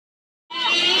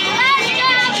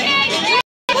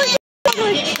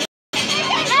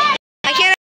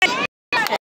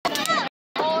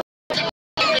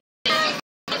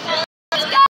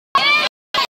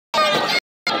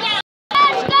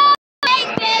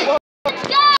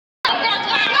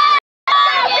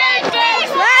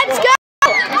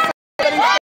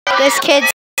kid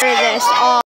started this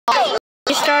all.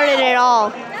 He started it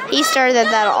all. He started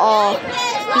that all.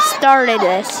 He started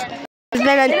this. It's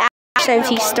been an hour since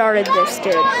he started this,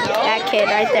 dude. That kid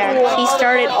right there. He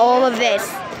started all of this.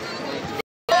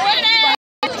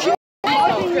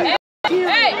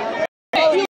 Hey!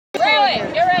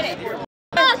 Hey! Get ready!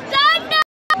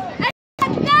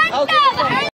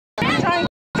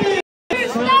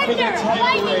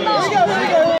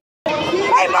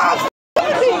 Hey, Mom!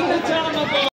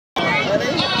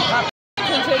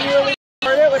 Continually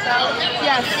record it without.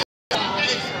 Yes.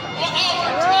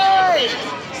 Alright!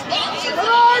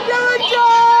 Come on,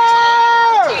 Villager!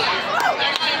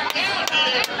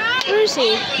 Where is he?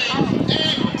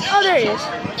 Oh, there he is.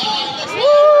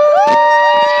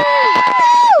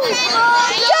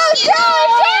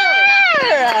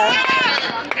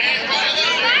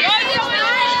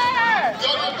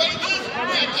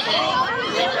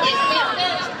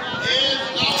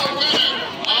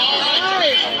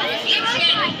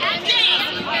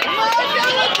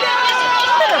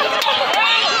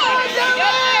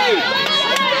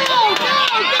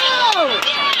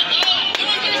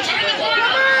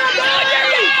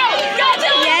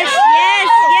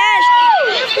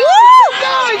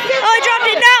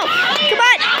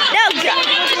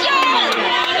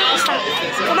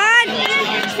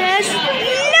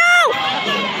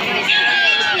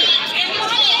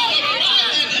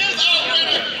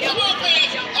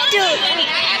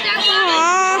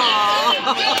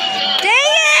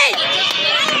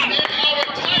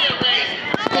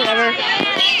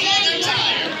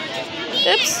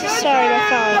 Oops, sorry, my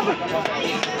phone.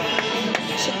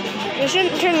 We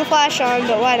shouldn't turn the flash on,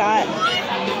 but why not?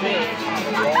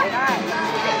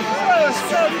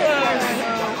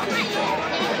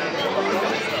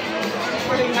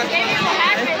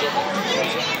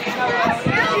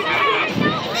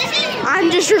 I'm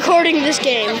just recording this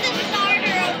game.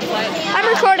 I'm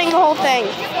recording the whole thing.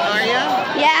 Are you?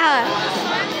 Yeah.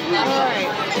 Alright.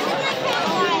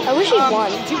 I wish he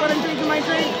won. Do you want to drink my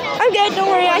drink? I'm good, don't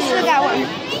worry, I still got one.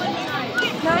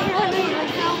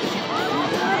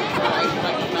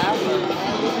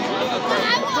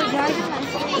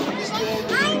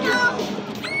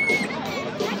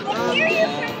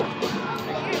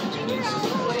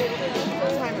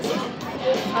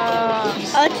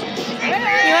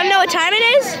 You want to know what time it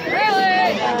is?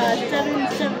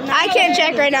 I can't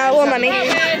check right now, it won't let me.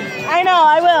 I know,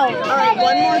 I will. Alright,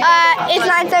 one more thing. It's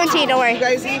 9:17, don't worry. You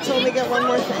guys each only get one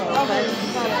more thing. Okay.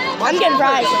 I'm getting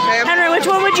fries. Henry, which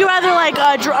one would you rather like,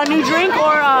 a new drink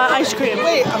or ice cream?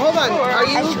 Wait, hold on. Are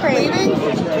you Ice cream. leaving?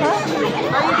 Huh?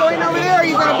 Are you going over there or are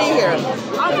you going to be here?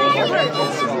 I'll take your purse.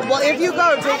 Well, if you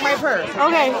go, take my purse.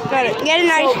 Okay, got it. Get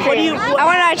an ice cream. I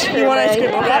want ice cream. You want ice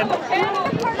cream? Okay.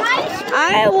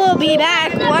 I will be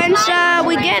back once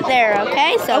we get there,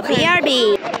 okay? So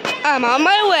BRB. I'm on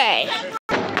my way.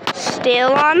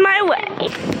 Still on my way.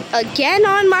 Again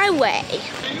on my way.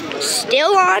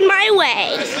 Still on my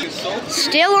way.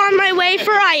 Still on my way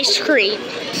for ice cream.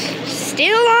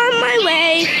 Still on my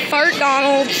way for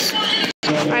McDonald's.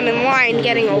 I'm in line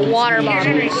getting a water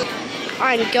bottle.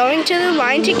 I'm going to the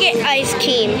line to get ice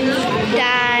cream.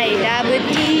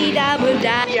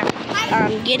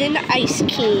 I'm getting ice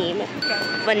cream.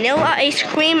 Vanilla ice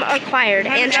cream acquired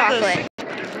and chocolate.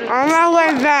 On my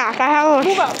way back.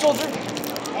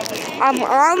 I'm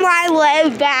on my way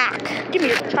back. Give me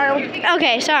your child.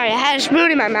 Okay, sorry, I had a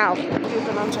spoon in my mouth.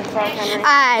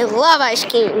 I love ice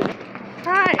cream.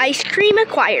 Hi. Ice cream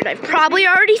acquired. I've probably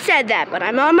already said that, but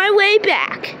I'm on my way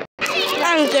back.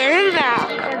 I'm getting back.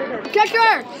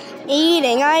 Catcher!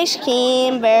 Eating ice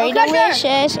cream, very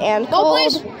delicious and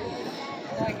cold.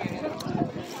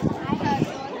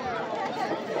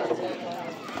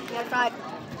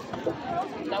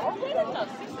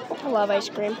 I love ice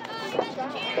cream.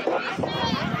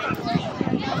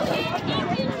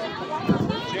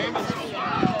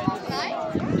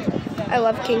 I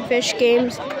love Kingfish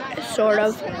games, sort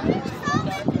of.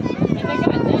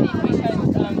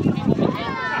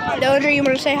 Doja, you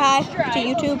want to say hi to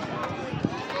YouTube?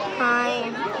 Hi.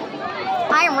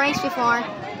 I raced before.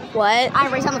 What? I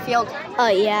raced on the field. Oh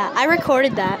yeah, I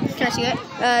recorded that. Can I see it?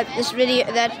 This video.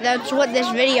 That's what this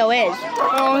video is. Oh,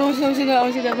 I want to see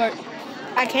that part.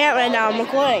 I can't right now. I'm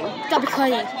recording. Stop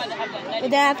recording. But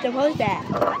then I have to post that.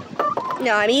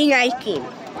 No, I'm eating ice cream.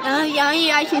 I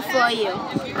eat ice cream for you.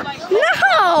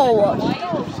 No!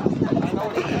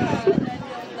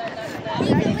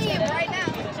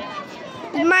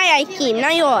 My ice cream,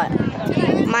 not yours.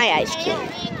 My ice cream.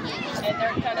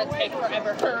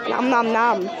 Nom nom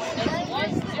nom.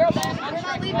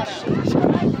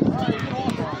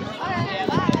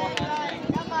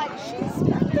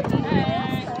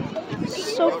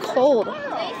 So cold. cold.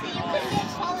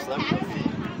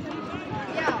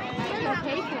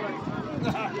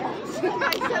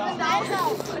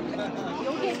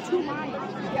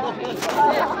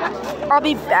 I'll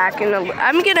be back in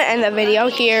I'm gonna end the video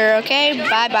here, okay?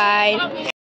 Bye-bye.